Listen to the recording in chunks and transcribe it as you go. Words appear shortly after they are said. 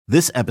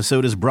This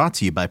episode is brought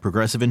to you by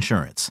Progressive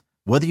Insurance.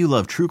 Whether you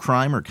love true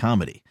crime or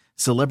comedy,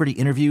 celebrity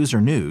interviews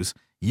or news,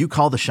 you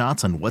call the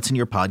shots on what's in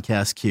your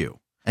podcast queue.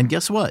 And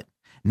guess what?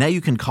 Now you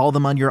can call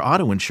them on your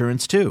auto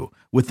insurance too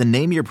with the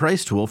Name Your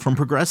Price tool from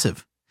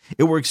Progressive.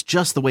 It works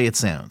just the way it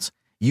sounds.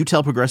 You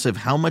tell Progressive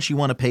how much you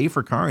want to pay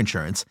for car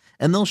insurance,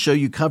 and they'll show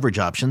you coverage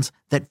options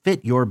that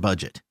fit your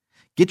budget.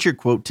 Get your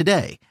quote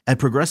today at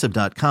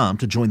Progressive.com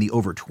to join the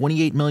over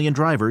 28 million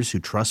drivers who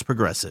trust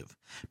Progressive.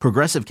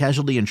 Progressive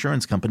Casualty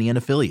Insurance Company and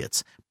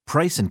Affiliates.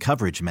 Price and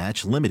coverage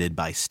match limited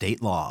by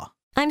state law.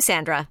 I'm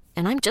Sandra,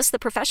 and I'm just the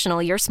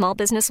professional your small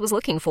business was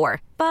looking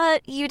for.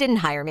 But you didn't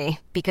hire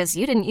me because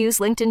you didn't use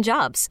LinkedIn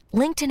Jobs.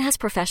 LinkedIn has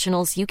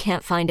professionals you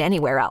can't find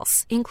anywhere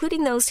else,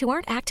 including those who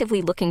aren't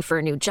actively looking for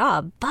a new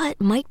job, but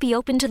might be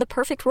open to the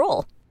perfect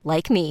role,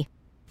 like me.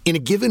 In a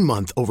given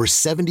month, over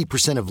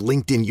 70% of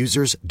LinkedIn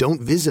users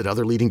don't visit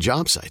other leading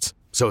job sites.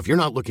 So if you're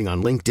not looking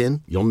on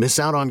LinkedIn, you'll miss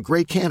out on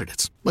great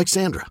candidates like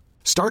Sandra.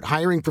 Start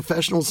hiring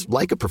professionals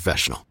like a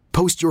professional.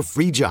 Post your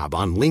free job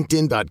on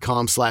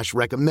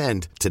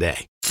linkedin.com/recommend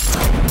today.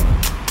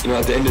 You know,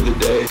 at the end of the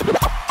day,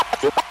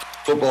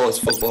 football is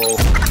football.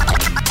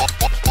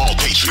 All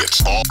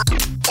Patriots, all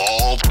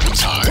the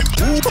time.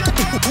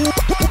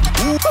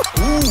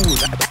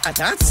 Ooh,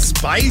 that's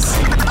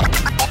spicy.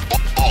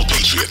 All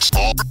Patriots,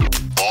 all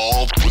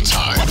the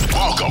time.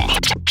 Welcome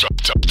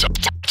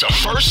to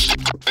First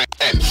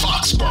and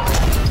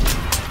Foxborough.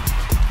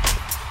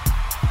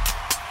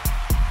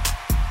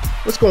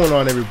 What's going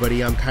on,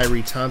 everybody? I'm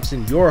Kyrie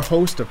Thompson, your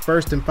host of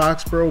First and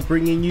Foxborough,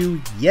 bringing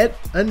you yet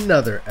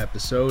another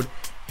episode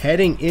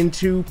heading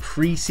into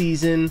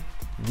preseason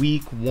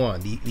week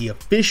one, the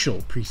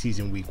official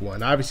preseason week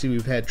one. Obviously,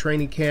 we've had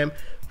training camp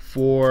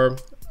for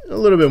a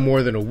little bit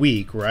more than a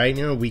week, right?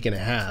 A week and a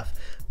half.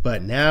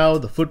 But now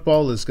the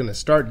football is going to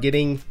start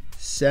getting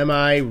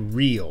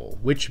semi-real,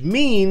 which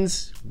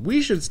means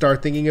we should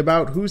start thinking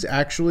about who's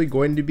actually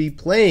going to be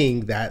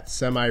playing that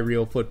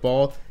semi-real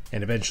football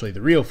and eventually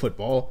the real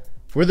football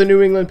for the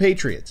New England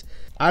Patriots.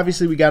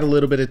 Obviously, we got a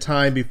little bit of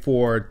time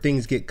before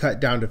things get cut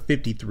down to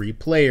 53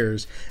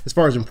 players. As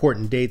far as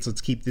important dates, let's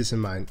keep this in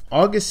mind.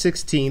 August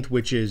 16th,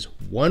 which is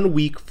 1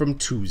 week from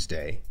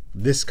Tuesday,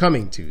 this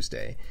coming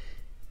Tuesday,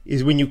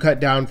 is when you cut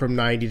down from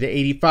 90 to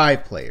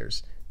 85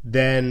 players.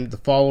 Then the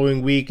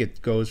following week,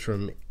 it goes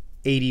from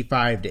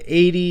 85 to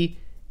 80.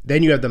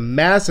 Then you have the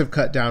massive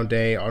cut down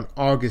day on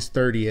August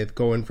 30th,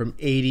 going from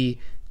 80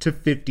 to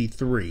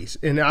 53.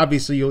 And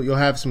obviously, you'll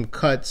have some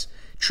cuts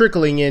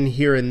trickling in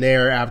here and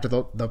there after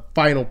the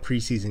final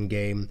preseason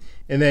game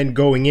and then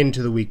going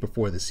into the week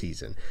before the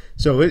season.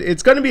 So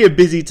it's going to be a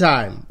busy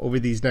time over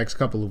these next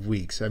couple of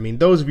weeks. I mean,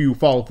 those of you who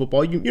follow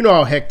football, you know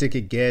how hectic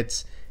it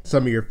gets.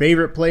 Some of your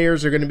favorite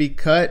players are going to be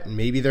cut, and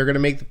maybe they're going to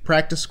make the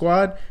practice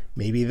squad.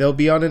 Maybe they'll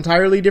be on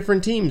entirely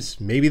different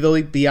teams. Maybe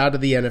they'll be out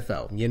of the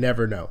NFL. You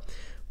never know.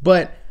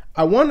 But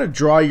I want to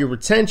draw your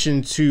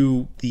attention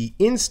to the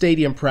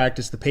in-stadium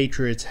practice the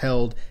Patriots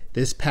held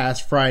this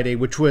past Friday,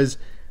 which was,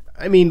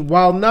 I mean,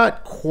 while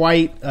not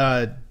quite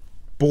a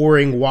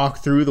boring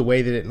walkthrough the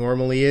way that it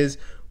normally is,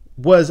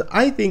 was,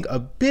 I think, a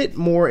bit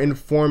more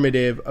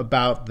informative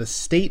about the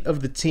state of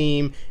the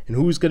team and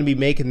who's going to be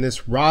making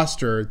this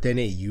roster than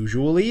it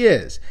usually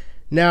is.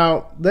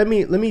 Now, let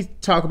me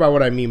talk about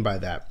what I mean by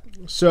that.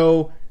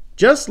 So,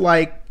 just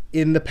like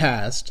in the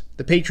past,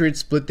 the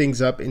Patriots split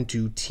things up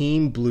into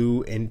Team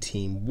Blue and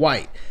Team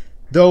White.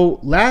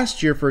 Though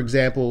last year, for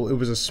example, it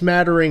was a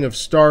smattering of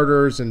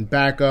starters and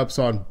backups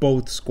on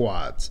both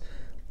squads.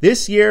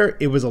 This year,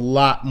 it was a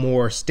lot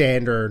more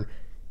standard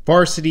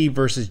varsity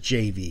versus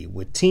JV,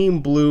 with Team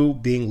Blue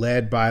being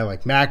led by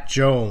like Mac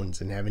Jones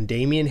and having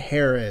Damian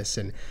Harris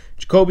and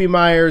Jacoby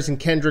Myers and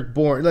Kendrick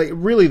Bourne. Like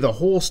really the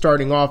whole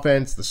starting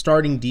offense, the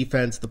starting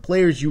defense, the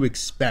players you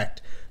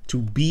expect to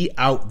be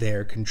out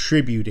there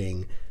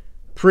contributing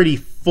pretty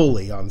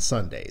fully on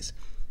Sundays.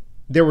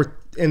 There were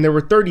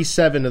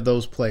 37 of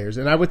those players,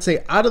 and I would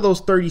say out of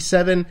those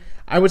 37,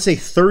 I would say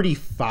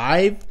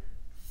 35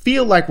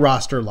 feel like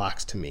roster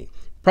locks to me.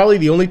 Probably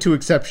the only two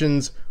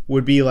exceptions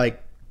would be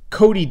like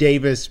Cody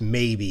Davis,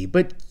 maybe,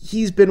 but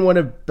he's been one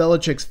of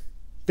Belichick's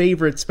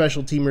favorite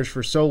special teamers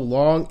for so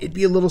long, it'd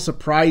be a little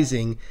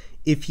surprising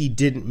if he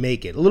didn't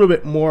make it. A little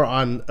bit more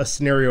on a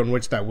scenario in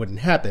which that wouldn't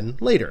happen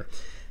later.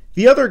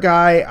 The other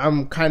guy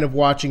I'm kind of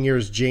watching here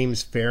is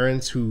James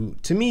Ferentz, who,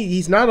 to me,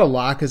 he's not a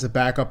lock as a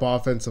backup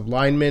offensive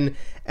lineman.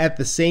 At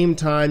the same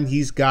time,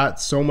 he's got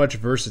so much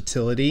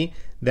versatility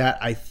that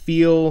I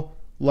feel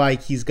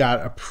like he's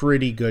got a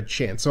pretty good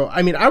chance. So,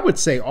 I mean, I would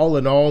say all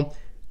in all,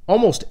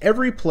 almost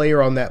every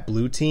player on that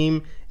blue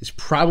team is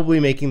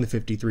probably making the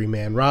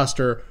 53-man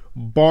roster,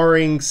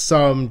 barring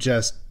some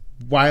just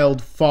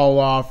wild fall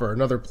off or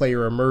another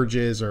player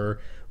emerges or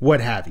what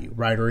have you,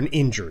 right, or an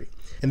injury.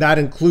 And that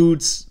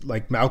includes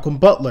like Malcolm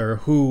Butler,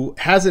 who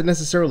hasn't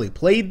necessarily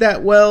played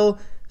that well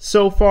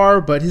so far,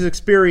 but his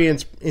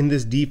experience in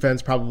this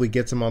defense probably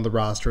gets him on the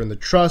roster and the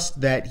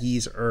trust that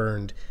he's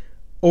earned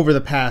over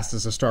the past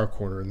as a star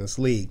corner in this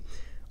league.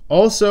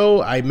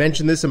 Also, I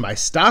mentioned this in my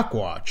stock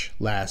watch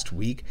last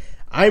week.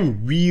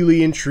 I'm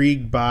really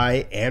intrigued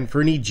by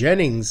Anfernee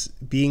Jennings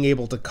being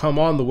able to come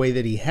on the way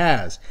that he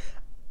has.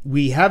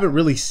 We haven't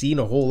really seen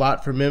a whole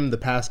lot from him the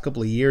past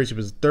couple of years. He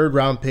was a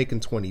third-round pick in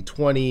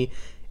 2020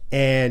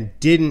 and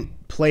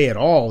didn't play at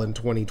all in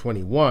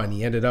 2021.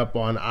 He ended up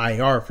on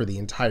IR for the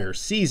entire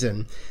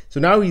season. So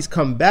now he's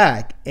come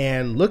back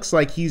and looks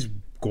like he's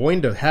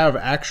going to have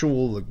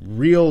actual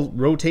real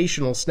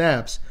rotational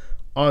snaps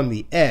on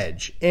the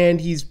edge. And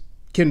he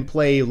can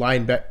play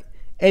linebacker.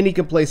 And he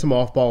can play some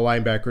off-ball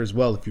linebacker as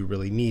well if you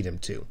really need him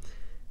to.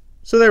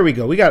 So there we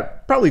go. We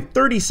got probably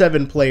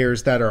 37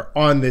 players that are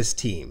on this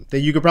team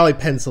that you could probably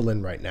pencil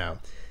in right now. And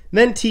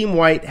then Team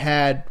White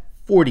had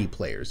 40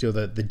 players,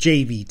 the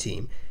JV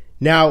team.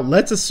 Now,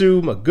 let's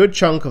assume a good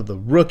chunk of the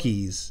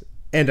rookies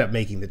end up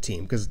making the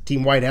team, because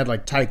Team White had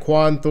like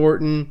Tyquan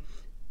Thornton,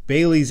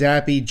 Bailey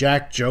Zappi,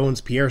 Jack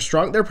Jones, Pierre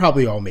Strong. They're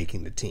probably all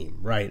making the team,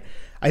 right?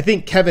 I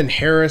think Kevin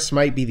Harris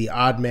might be the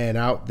odd man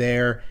out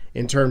there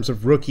in terms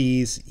of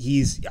rookies.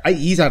 He's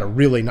had a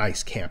really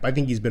nice camp. I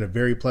think he's been a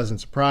very pleasant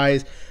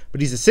surprise,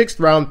 but he's a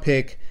 6th-round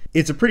pick.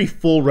 It's a pretty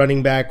full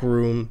running back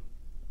room,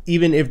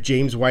 even if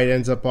James White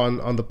ends up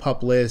on the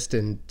PUP list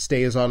and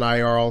stays on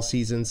IR all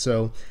season.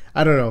 So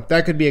I don't know.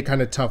 That could be a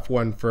kind of tough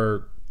one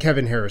for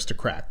Kevin Harris to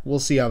crack. We'll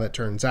see how that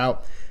turns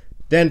out.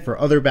 Then for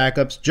other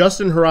backups,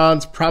 Justin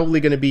Herron's probably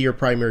going to be your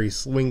primary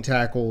swing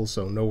tackle,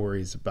 so no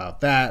worries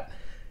about that.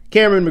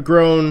 Cameron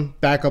McGrone,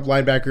 backup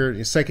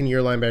linebacker,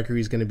 second-year linebacker,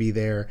 he's going to be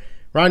there.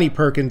 Ronnie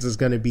Perkins is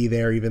going to be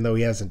there, even though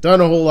he hasn't done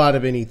a whole lot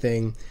of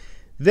anything.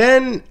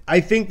 Then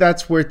I think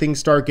that's where things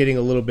start getting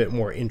a little bit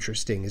more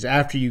interesting, is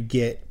after you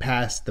get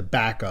past the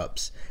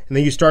backups, and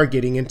then you start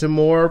getting into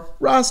more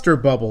roster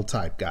bubble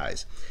type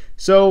guys.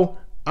 So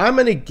I'm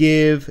going to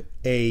give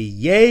a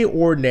yay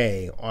or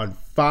nay on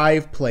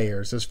 5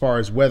 players as far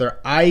as whether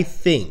I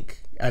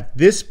think at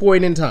this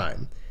point in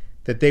time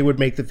that they would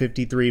make the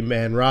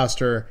 53-man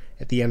roster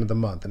at the end of the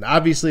month. And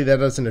obviously that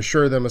doesn't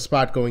assure them a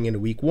spot going into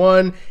week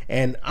 1.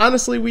 And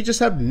honestly, we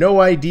just have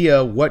no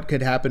idea what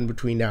could happen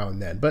between now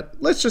and then. But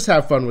let's just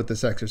have fun with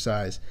this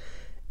exercise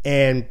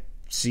and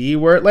see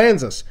where it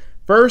lands us.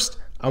 First,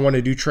 I want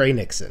to do Trey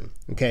Nixon.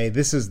 Okay,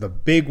 this is the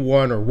big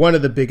one, or one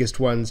of the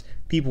biggest ones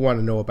people want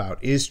to know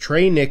about. Is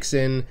Trey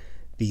Nixon,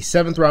 the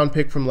 7th-round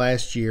pick from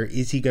last year,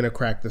 is he going to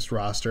crack this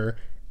roster?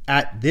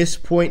 At this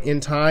point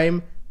in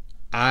time,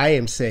 I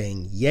am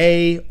saying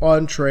yay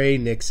on Trey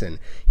Nixon.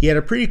 He had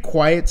a pretty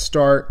quiet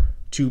start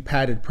to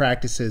padded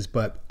practices,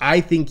 but I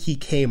think he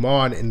came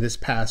on in this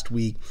past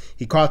week.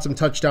 He caught some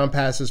touchdown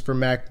passes for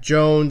Mac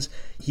Jones.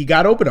 He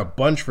got open a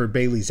bunch for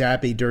Bailey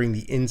Zappi during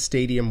the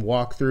in-stadium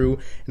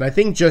walkthrough, and I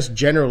think just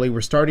generally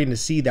we're starting to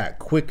see that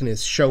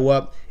quickness show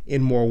up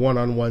in more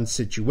one-on-one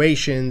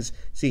situations,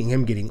 seeing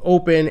him getting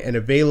open and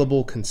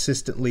available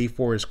consistently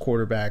for his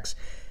quarterbacks.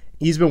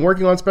 He's been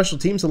working on special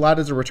teams a lot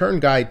as a return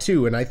guy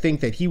too, and I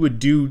think that he would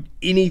do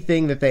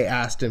anything that they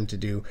asked him to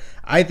do.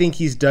 I think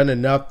he's done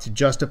enough to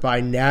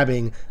justify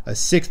nabbing a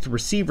 6th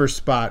receiver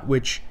spot,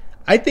 which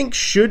I think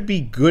should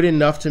be good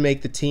enough to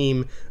make the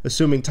team,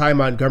 assuming Ty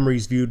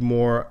Montgomery's viewed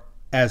more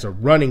as a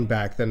running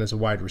back than as a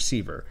wide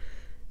receiver.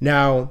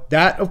 Now,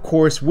 that of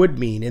course would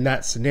mean in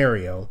that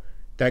scenario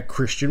that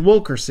Christian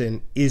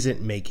Wilkerson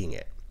isn't making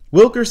it.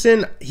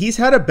 Wilkerson, he's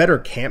had a better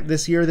camp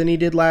this year than he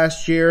did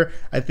last year.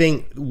 I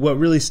think what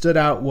really stood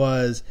out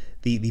was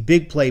the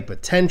big play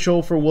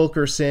potential for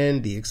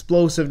Wilkerson, the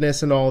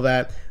explosiveness and all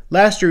that.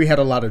 Last year he had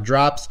a lot of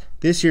drops.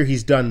 This year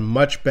he's done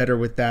much better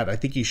with that. I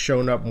think he's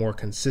shown up more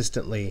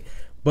consistently.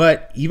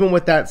 But even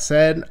with that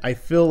said, I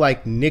feel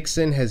like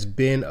Nixon has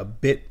been a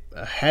bit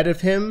ahead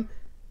of him.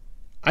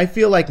 I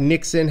feel like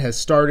Nixon has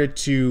started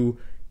to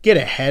get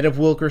ahead of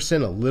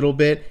Wilkerson a little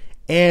bit.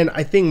 And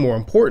I think more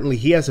importantly,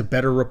 he has a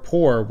better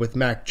rapport with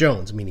Mac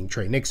Jones, meaning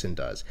Trey Nixon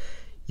does.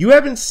 You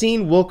haven't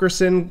seen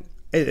Wilkerson,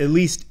 at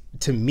least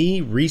to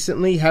me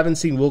recently, haven't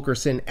seen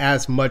Wilkerson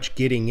as much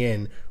getting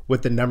in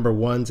with the number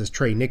ones as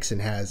Trey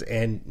Nixon has.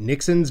 And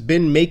Nixon's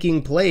been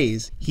making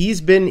plays.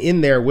 He's been in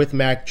there with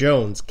Mac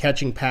Jones,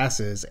 catching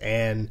passes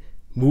and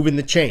moving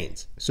the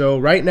chains. So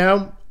right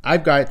now,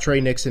 I've got Trey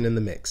Nixon in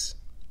the mix.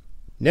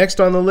 Next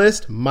on the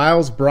list,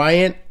 Miles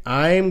Bryant.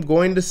 I'm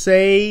going to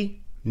say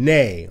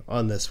nay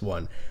on this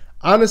one.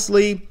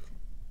 Honestly,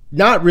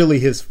 not really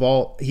his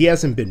fault. He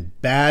hasn't been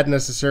bad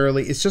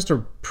necessarily. It's just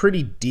a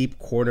pretty deep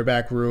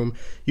cornerback room.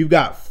 You've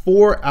got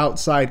 4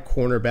 outside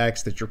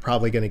cornerbacks that you're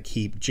probably going to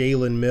keep.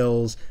 Jalen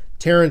Mills,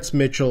 Terrence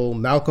Mitchell,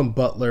 Malcolm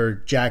Butler,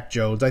 Jack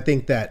Jones. I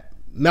think that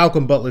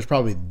Malcolm Butler is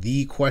probably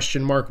the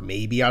question mark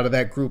maybe out of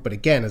that group. But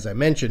again, as I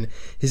mentioned,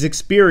 his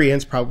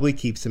experience probably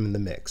keeps him in the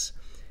mix.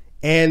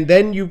 And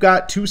then you've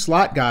got 2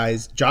 slot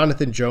guys,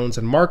 Jonathan Jones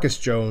and Marcus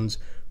Jones,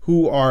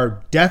 who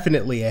are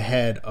definitely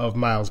ahead of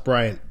Miles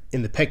Bryant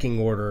in the pecking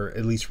order,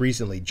 at least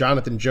recently.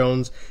 Jonathan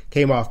Jones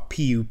came off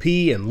PUP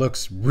and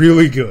looks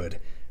really good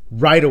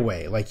right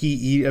away. Like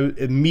he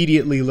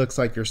immediately looks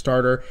like your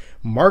starter.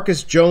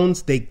 Marcus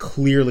Jones, they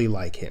clearly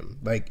like him.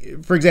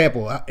 Like, for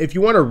example, if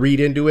you want to read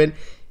into it,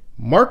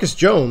 Marcus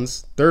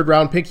Jones, third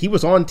round pick, he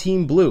was on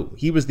Team Blue.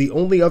 He was the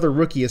only other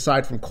rookie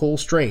aside from Cole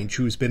Strange,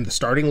 who's been the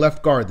starting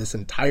left guard this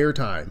entire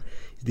time.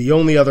 He's the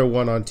only other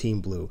one on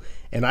Team Blue.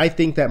 And I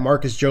think that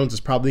Marcus Jones is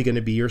probably going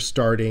to be your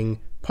starting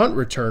punt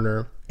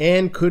returner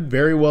and could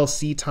very well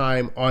see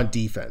time on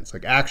defense,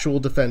 like actual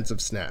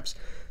defensive snaps.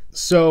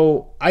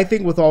 So I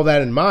think with all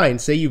that in mind,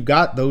 say you've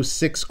got those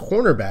 6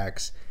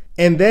 cornerbacks,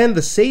 and then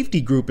the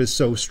safety group is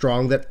so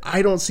strong that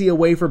I don't see a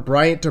way for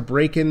Bryant to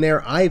break in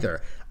there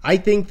either. I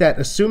think that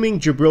assuming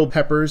Jabril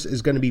Peppers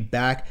is going to be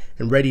back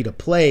and ready to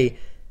play,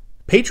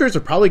 Patriots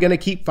are probably going to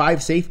keep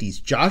 5 safeties.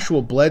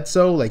 Joshua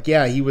Bledsoe,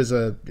 he was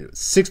a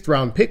 6th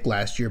round pick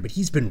last year, but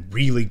he's been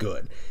really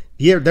good.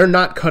 They're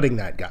not cutting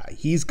that guy.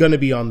 He's going to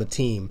be on the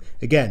team,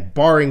 again,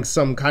 barring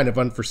some kind of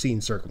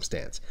unforeseen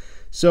circumstance.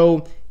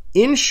 So,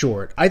 in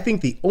short, I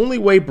think the only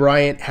way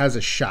Bryant has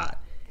a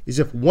shot is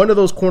if one of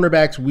those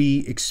cornerbacks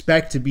we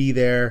expect to be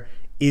there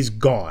is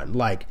gone.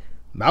 Like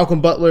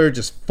Malcolm Butler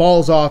just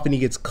falls off and he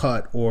gets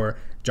cut, or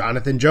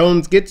Jonathan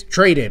Jones gets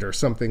traded or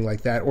something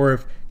like that, or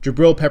if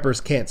Jabril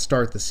Peppers can't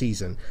start the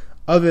season.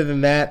 Other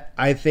than that,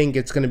 I think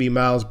it's going to be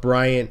Myles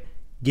Bryant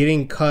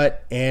getting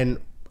cut, and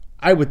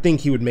I would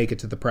think he would make it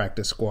to the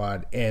practice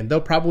squad, and they'll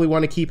probably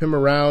want to keep him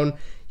around.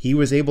 He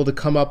was able to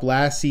come up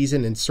last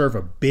season and serve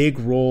a big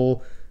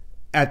role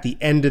at the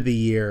end of the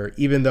year,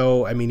 even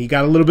though, he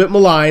got a little bit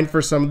maligned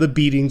for some of the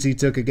beatings he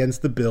took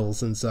against the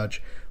Bills and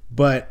such,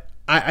 but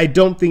I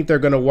don't think they're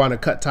going to want to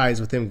cut ties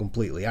with him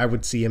completely. I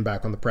would see him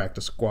back on the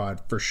practice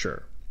squad for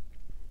sure.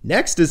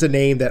 Next is a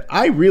name that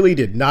I really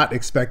did not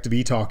expect to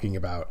be talking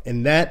about,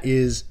 and that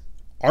is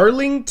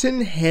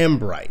Arlington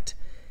Hambright.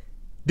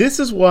 This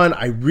is one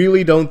I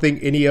really don't think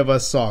any of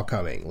us saw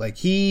coming.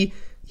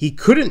 He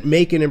couldn't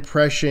make an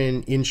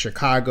impression in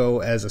Chicago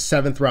as a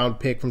 7th round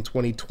pick from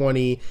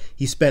 2020.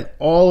 He spent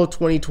all of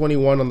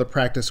 2021 on the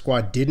practice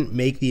squad, didn't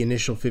make the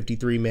initial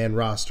 53-man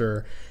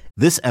roster.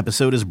 This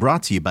episode is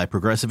brought to you by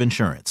Progressive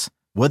Insurance.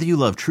 Whether you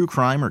love true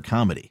crime or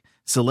comedy,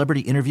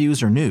 celebrity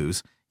interviews or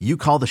news, you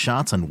call the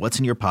shots on what's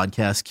in your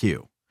podcast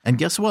queue. And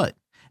guess what?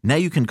 Now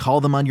you can call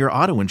them on your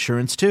auto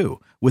insurance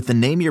too with the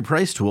Name Your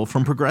Price tool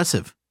from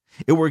Progressive.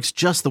 It works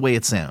just the way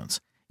it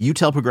sounds. You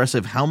tell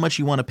Progressive how much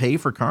you want to pay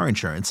for car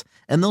insurance,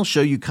 and they'll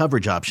show you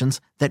coverage options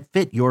that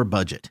fit your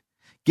budget.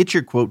 Get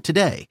your quote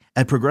today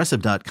at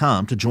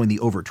Progressive.com to join the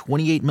over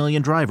 28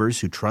 million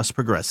drivers who trust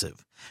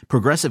Progressive.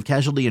 Progressive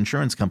Casualty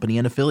Insurance Company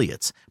and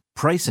Affiliates.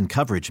 Price and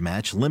coverage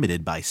match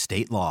limited by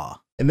state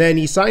law. And then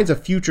he signs a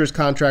futures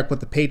contract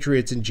with the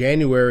Patriots in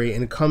January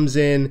and comes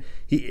in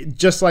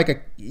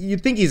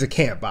you'd think he's a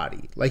camp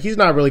body. He's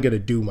not really going to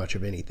do much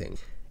of anything.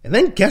 And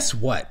then guess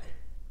what?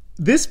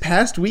 This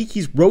past week,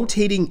 he's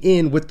rotating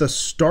in with the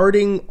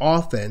starting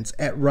offense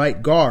at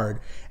right guard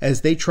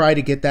as they try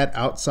to get that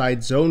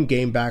outside zone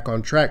game back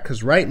on track.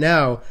 Because right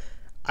now,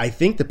 I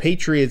think the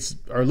Patriots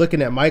are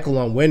looking at Michael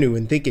Onwenu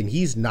and thinking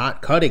he's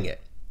not cutting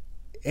it.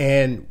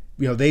 And,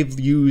 they've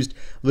used a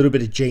little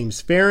bit of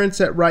James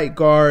Ferentz at right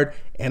guard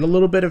and a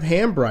little bit of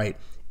Hambright.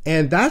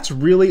 And that's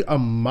really a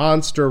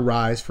monster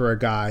rise for a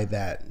guy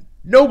that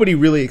nobody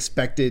really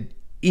expected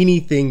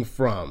anything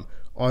from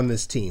on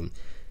this team.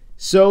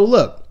 So,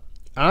 look.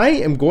 I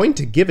am going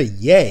to give a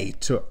yay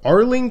to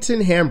Arlington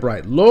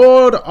Hambright,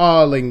 Lord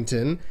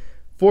Arlington,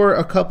 for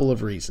a couple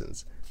of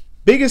reasons.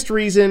 Biggest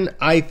reason,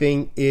 I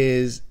think,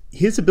 is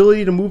his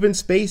ability to move in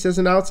space as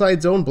an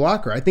outside zone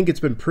blocker. I think it's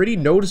been pretty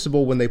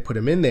noticeable when they put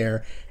him in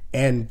there,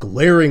 and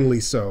glaringly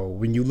so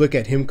when you look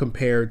at him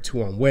compared to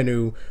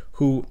Onwenu,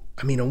 who,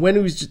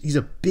 Onwenu, he's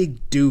a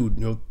big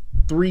dude,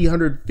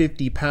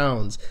 350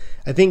 pounds.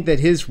 I think that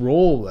his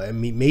role,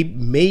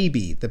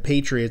 maybe the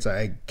Patriots,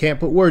 I can't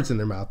put words in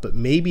their mouth, but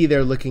maybe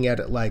they're looking at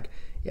it like,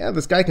 yeah,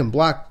 this guy can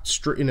block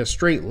in a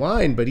straight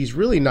line, but he's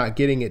really not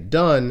getting it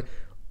done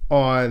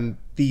on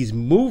these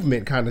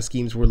movement kind of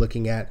schemes we're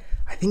looking at.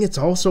 I think it's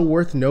also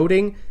worth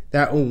noting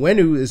that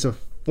Onwenu is a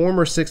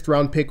former 6th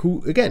round pick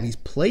who, again, he's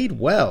played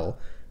well,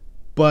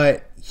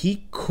 but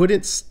he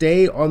couldn't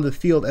stay on the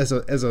field as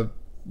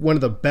one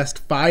of the best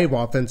 5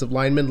 offensive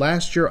linemen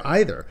last year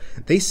either.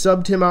 They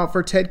subbed him out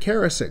for Ted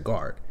Karras at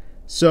guard.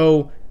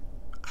 So,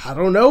 I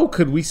don't know.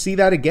 Could we see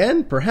that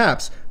again?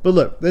 Perhaps. But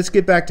look, let's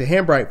get back to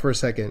Hambright for a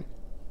second.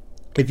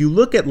 If you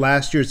look at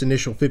last year's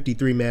initial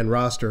 53-man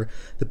roster,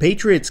 the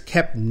Patriots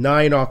kept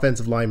 9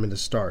 offensive linemen to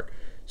start.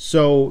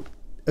 So,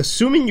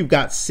 assuming you've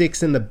got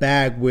 6 in the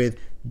bag with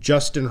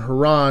Justin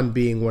Herron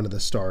being one of the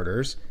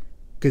starters,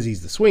 because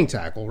he's the swing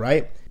tackle,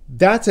 right?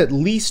 That's at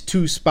least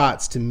 2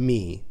 spots to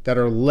me that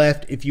are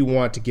left if you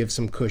want to give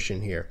some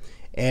cushion here.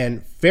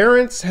 And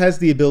Ferentz has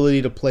the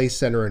ability to play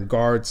center and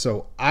guard,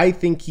 so I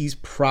think he's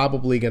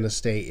probably going to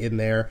stay in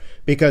there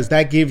because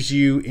that gives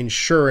you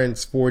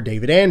insurance for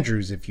David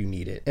Andrews if you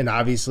need it. And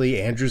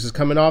obviously, Andrews is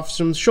coming off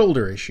some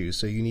shoulder issues,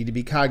 so you need to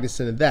be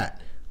cognizant of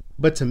that.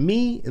 But to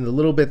me, in the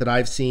little bit that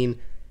I've seen,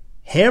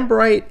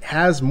 Hambright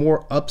has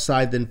more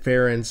upside than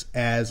Ferentz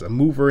as a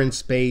mover in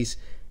space,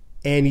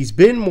 and he's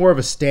been more of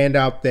a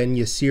standout than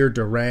Yasir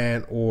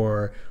Durant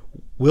or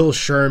Will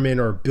Sherman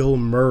or Bill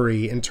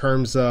Murray in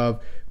terms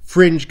of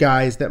fringe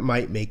guys that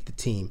might make the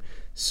team.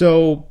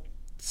 So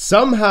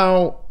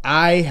somehow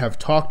I have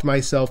talked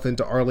myself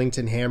into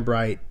Arlington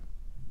Hambright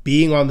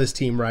being on this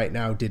team right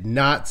now. Did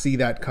not see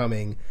that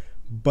coming,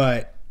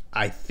 but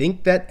I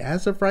think that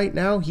as of right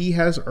now, he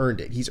has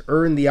earned it. He's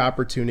earned the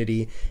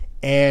opportunity,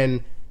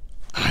 and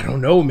I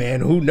don't know,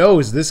 man. Who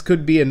knows? This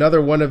could be another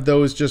one of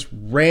those just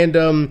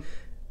random,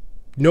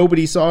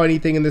 nobody saw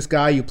anything in this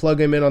guy. You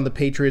plug him in on the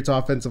Patriots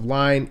offensive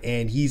line,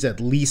 and he's at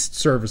least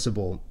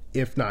serviceable,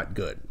 if not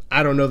good.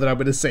 I don't know that I'm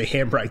going to say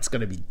Hambright's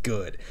going to be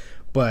good,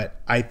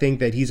 but I think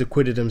that he's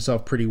acquitted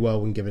himself pretty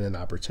well when given an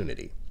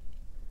opportunity.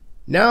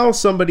 Now,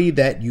 somebody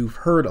that you've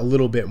heard a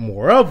little bit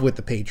more of with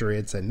the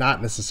Patriots, and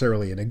not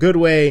necessarily in a good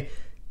way,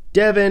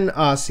 Devin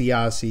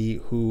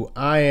Asiasi, who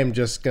I am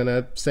just going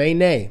to say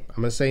nay. I'm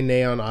going to say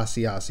nay on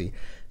Asiasi.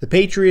 The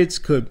Patriots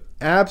could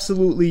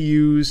absolutely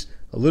use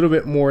a little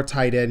bit more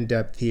tight end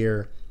depth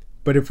here,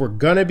 but if we're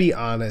going to be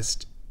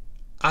honest,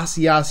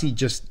 Asiasi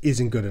just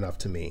isn't good enough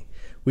to me.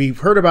 We've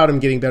heard about him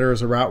getting better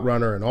as a route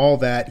runner and all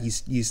that.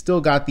 He's still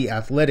got the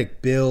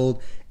athletic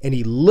build, and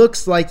he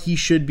looks like he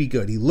should be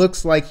good. He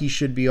looks like he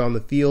should be on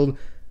the field,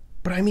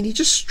 but I mean, he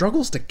just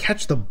struggles to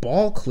catch the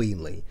ball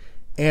cleanly.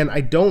 And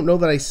I don't know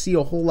that I see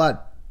a whole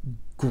lot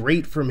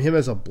great from him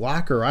as a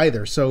blocker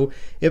either. So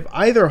if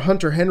either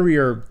Hunter Henry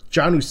or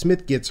Jonnu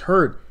Smith gets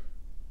hurt,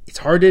 it's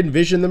hard to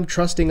envision them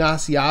trusting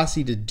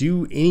Asiasi to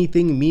do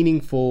anything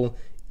meaningful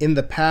in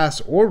the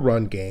pass or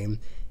run game.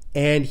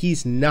 And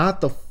he's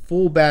not the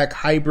fullback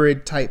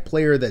hybrid type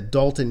player that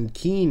Dalton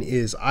Keene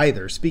is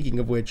either. Speaking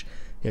of which,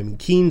 I mean,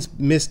 Keene's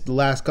missed the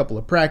last couple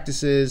of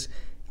practices.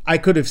 I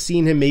could have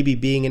seen him maybe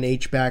being an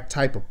H-back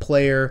type of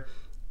player,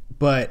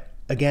 but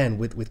again,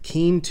 with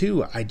Keene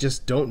too, I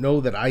just don't know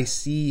that I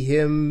see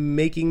him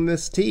making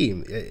this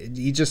team.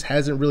 He just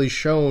hasn't really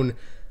shown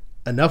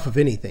enough of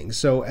anything.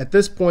 So at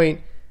this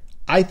point,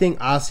 I think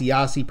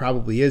Asiasi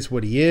probably is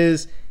what he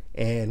is,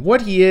 and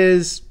what he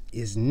is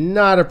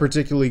not a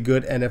particularly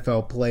good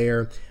NFL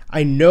player.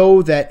 I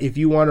know that if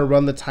you want to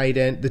run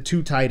the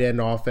two tight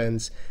end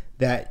offense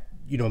that,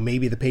 you know,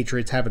 maybe the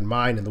Patriots have in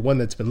mind, and the one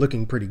that's been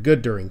looking pretty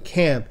good during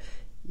camp,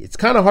 it's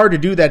kind of hard to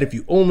do that if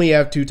you only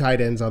have two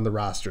tight ends on the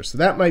roster. So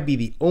that might be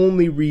the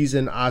only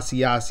reason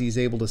Asiasi is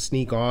able to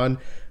sneak on.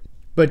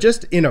 But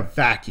just in a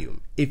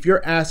vacuum, if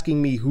you're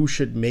asking me who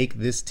should make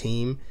this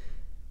team,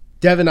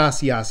 Devin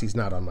Asiasi is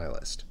not on my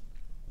list.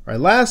 All right,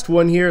 last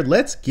one here.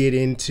 Let's get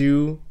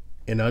into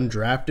an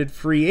undrafted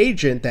free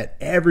agent that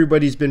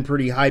everybody's been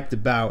pretty hyped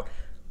about,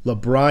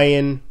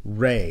 LaBryan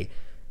Ray.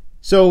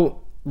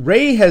 So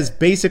Ray has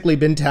basically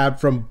been tabbed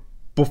from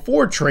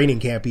before training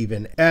camp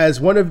even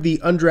as one of the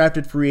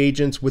undrafted free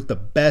agents with the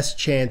best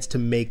chance to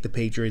make the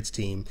Patriots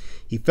team.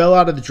 He fell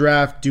out of the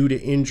draft due to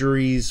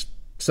injuries,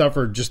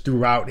 suffered just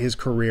throughout his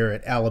career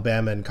at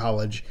Alabama and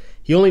college.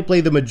 He only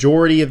played the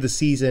majority of the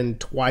season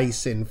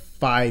twice in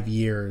 5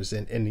 years.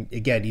 And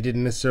again, he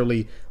didn't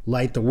necessarily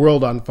light the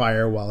world on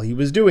fire while he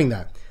was doing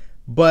that.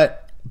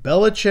 But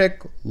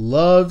Belichick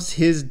loves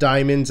his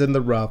diamonds in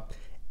the rough.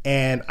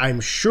 And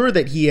I'm sure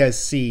that he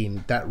has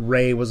seen that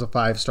Ray was a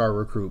 5-star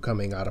recruit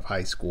coming out of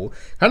high school.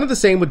 Kind of the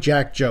same with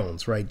Jack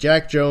Jones, right?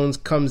 Jack Jones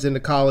comes into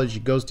college,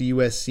 he goes to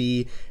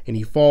USC, and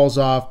he falls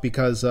off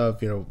because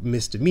of,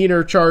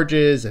 misdemeanor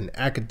charges and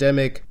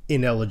academic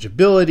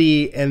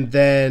ineligibility. And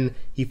then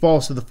he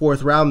falls to the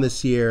 4th round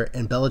this year,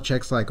 and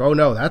Belichick's like, oh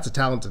no, that's a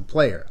talented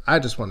player. I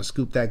just want to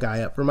scoop that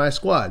guy up for my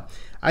squad.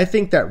 I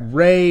think that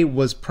Ray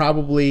was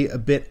probably a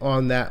bit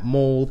on that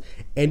mold,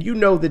 and you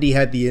know that he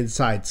had the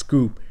inside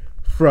scoop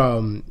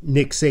from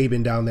Nick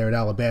Saban down there at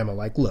Alabama.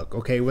 Like, look,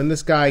 okay, when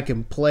this guy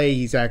can play,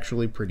 he's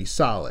actually pretty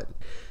solid.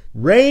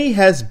 Ray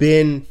has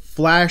been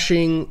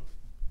flashing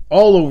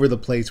all over the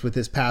place with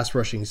his pass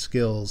rushing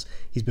skills.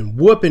 He's been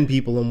whooping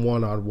people in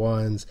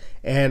one-on-ones,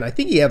 and I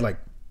think he had like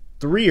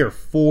 3 or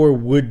 4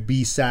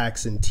 would-be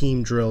sacks in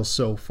team drills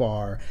so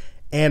far.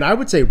 And I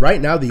would say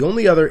right now, the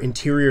only other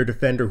interior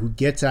defender who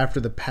gets after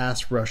the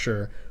pass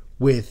rusher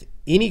with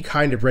any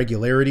kind of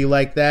regularity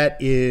like that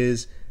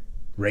is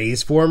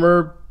Ray's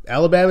former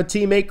Alabama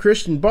teammate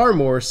Christian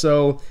Barmore.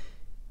 So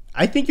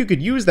I think you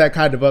could use that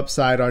kind of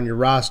upside on your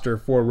roster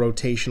for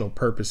rotational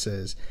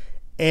purposes.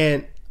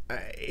 And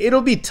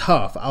it'll be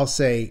tough, I'll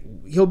say.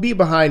 He'll be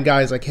behind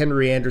guys like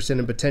Henry Anderson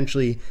and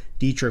potentially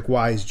Dietrich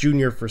Wise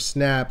Jr. for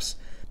snaps.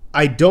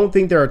 I don't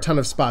think there are a ton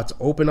of spots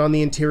open on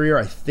the interior.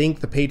 I think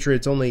the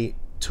Patriots only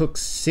took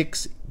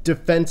 6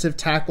 defensive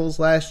tackles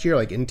last year,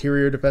 like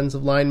interior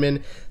defensive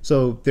linemen.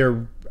 So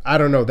I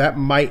don't know, that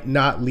might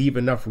not leave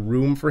enough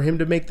room for him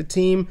to make the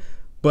team.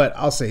 But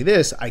I'll say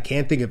this, I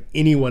can't think of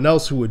anyone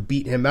else who would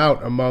beat him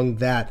out among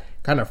that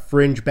kind of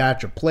fringe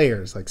batch of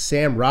players. Like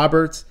Sam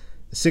Roberts,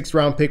 the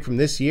 6th-round pick from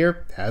this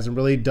year, hasn't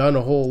really done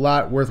a whole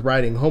lot worth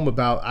writing home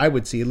about, I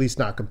would see, at least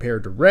not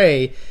compared to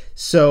Ray.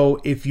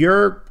 So if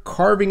you're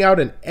carving out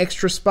an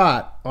extra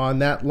spot on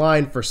that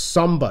line for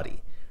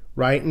somebody,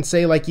 right, and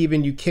say like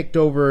even you kicked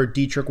over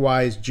Dietrich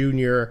Wise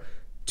Jr.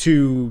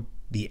 to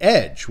the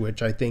edge,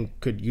 which I think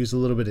could use a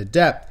little bit of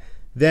depth,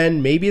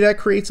 then maybe that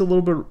creates a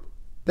little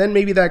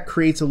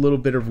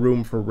bit of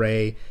room for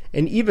Ray.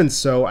 And even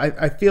so,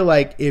 I feel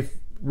like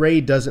if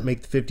Ray doesn't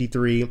make the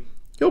 53,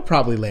 he'll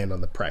probably land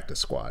on the practice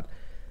squad.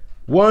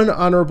 One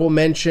honorable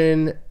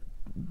mention,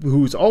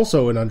 who's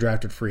also an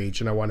undrafted free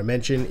agent I want to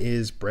mention,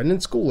 is Brendan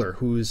Schooler,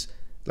 who's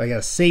like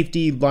a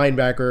safety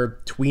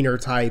linebacker, tweener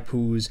type,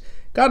 who's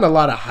gotten a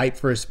lot of hype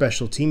for his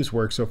special teams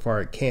work so far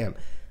at camp.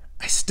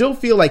 I still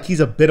feel like he's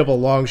a bit of a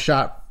long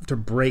shot to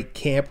break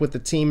camp with the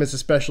team as a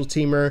special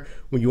teamer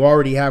when you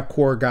already have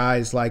core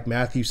guys like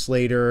Matthew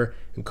Slater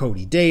and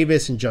Cody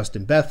Davis and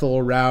Justin Bethel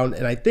around.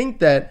 And I think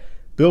that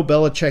Bill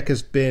Belichick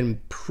has been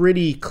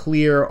pretty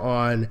clear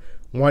on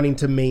wanting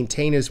to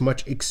maintain as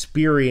much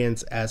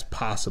experience as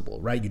possible,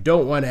 right? You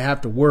don't want to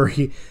have to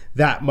worry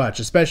that much,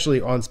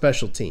 especially on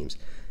special teams.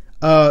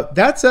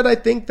 That said, I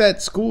think that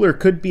Schooler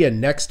could be a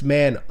next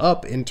man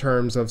up in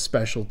terms of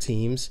special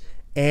teams.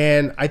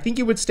 And I think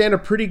he would stand a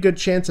pretty good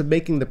chance of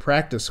making the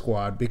practice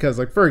squad because,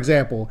 like, for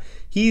example,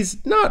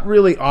 he's not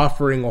really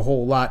offering a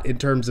whole lot in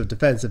terms of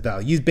defensive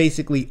value. He's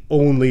basically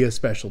only a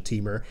special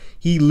teamer.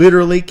 He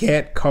literally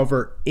can't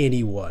cover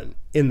anyone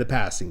in the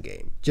passing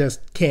game.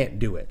 Just can't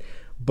do it.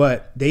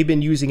 But they've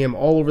been using him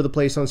all over the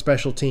place on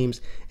special teams.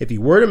 If he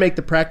were to make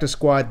the practice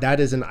squad, that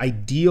is an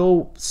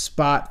ideal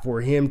spot for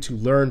him to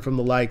learn from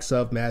the likes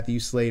of Matthew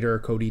Slater,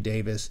 Cody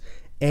Davis,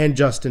 and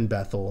Justin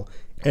Bethel,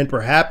 and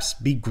perhaps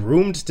be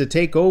groomed to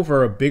take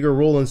over a bigger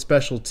role in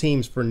special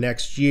teams for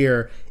next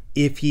year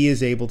if he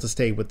is able to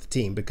stay with the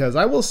team. Because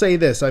I will say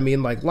this, I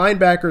mean, like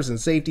linebackers and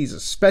safeties,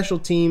 special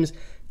teams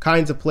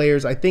kinds of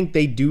players, I think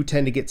they do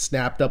tend to get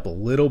snapped up a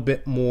little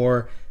bit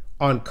more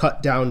on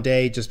cut down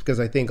day, just because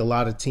I think a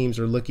lot of teams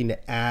are looking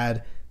to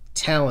add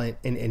talent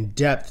and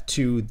depth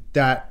to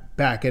that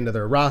back end of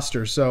their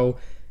roster. So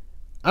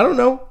I don't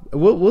know.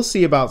 We'll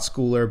see about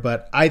Schooler,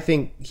 but I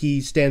think he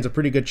stands a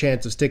pretty good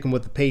chance of sticking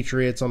with the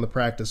Patriots on the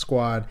practice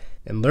squad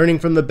and learning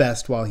from the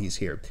best while he's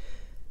here.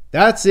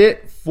 That's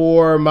it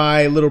for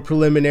my little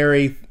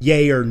preliminary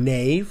yay or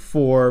nay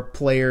for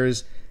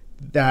players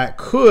that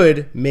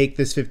could make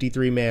this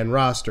 53-man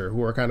roster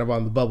who are kind of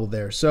on the bubble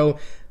there. So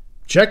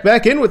check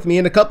back in with me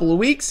in a couple of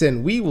weeks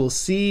and we will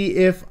see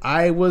if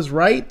I was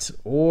right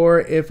or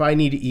if I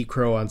need to eat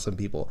crow on some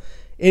people.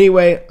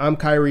 Anyway, I'm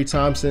Kyrie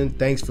Thompson.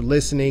 Thanks for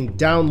listening.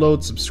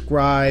 Download,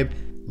 subscribe,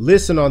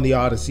 listen on the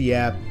Odyssey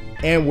app,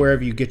 and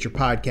wherever you get your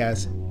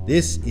podcasts.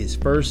 This is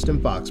First in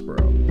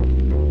Foxborough.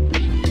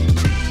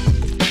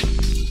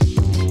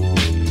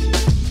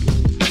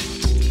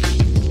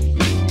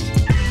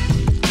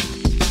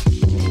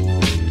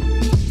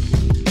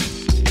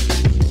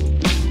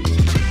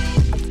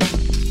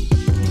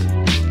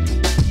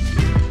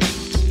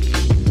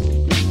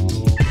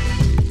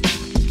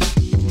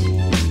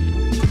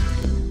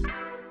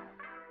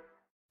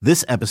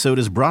 This episode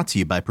is brought to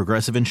you by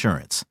Progressive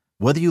Insurance.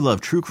 Whether you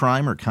love true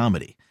crime or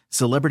comedy,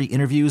 celebrity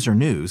interviews or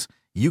news,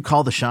 you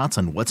call the shots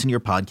on what's in your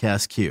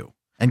podcast queue.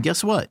 And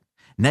guess what?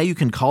 Now you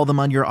can call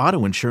them on your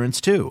auto insurance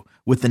too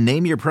with the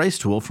Name Your Price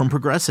tool from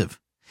Progressive.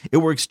 It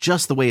works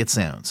just the way it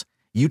sounds.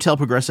 You tell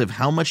Progressive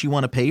how much you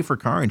want to pay for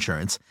car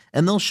insurance,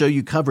 and they'll show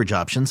you coverage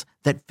options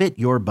that fit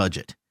your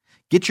budget.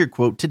 Get your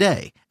quote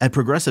today at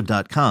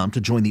Progressive.com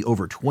to join the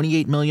over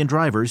 28 million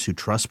drivers who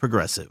trust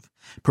Progressive.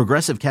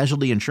 Progressive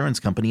Casualty Insurance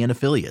Company and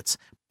Affiliates.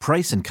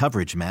 Price and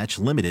coverage match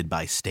limited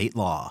by state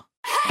law.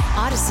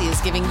 Odyssey is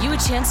giving you a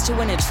chance to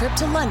win a trip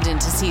to London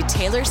to see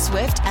Taylor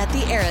Swift at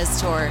the Eras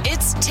Tour.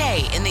 It's Tay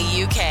in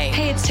the UK.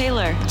 Hey, it's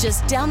Taylor.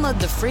 Just download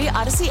the free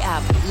Odyssey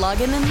app,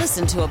 log in and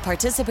listen to a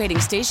participating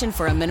station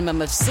for a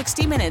minimum of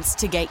 60 minutes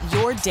to get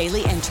your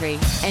daily entry.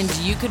 And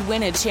you could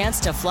win a chance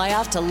to fly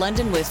off to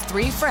London with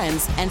 3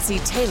 friends and see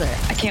Taylor.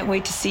 I can't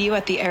wait to see you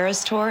at the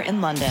Eras Tour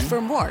in London.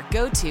 For more,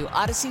 go to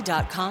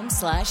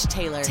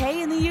odyssey.com/Taylor.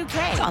 Tay in the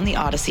UK. It's on the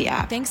Odyssey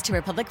app. Thanks to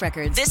Republic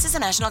Records. This is a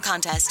national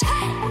contest.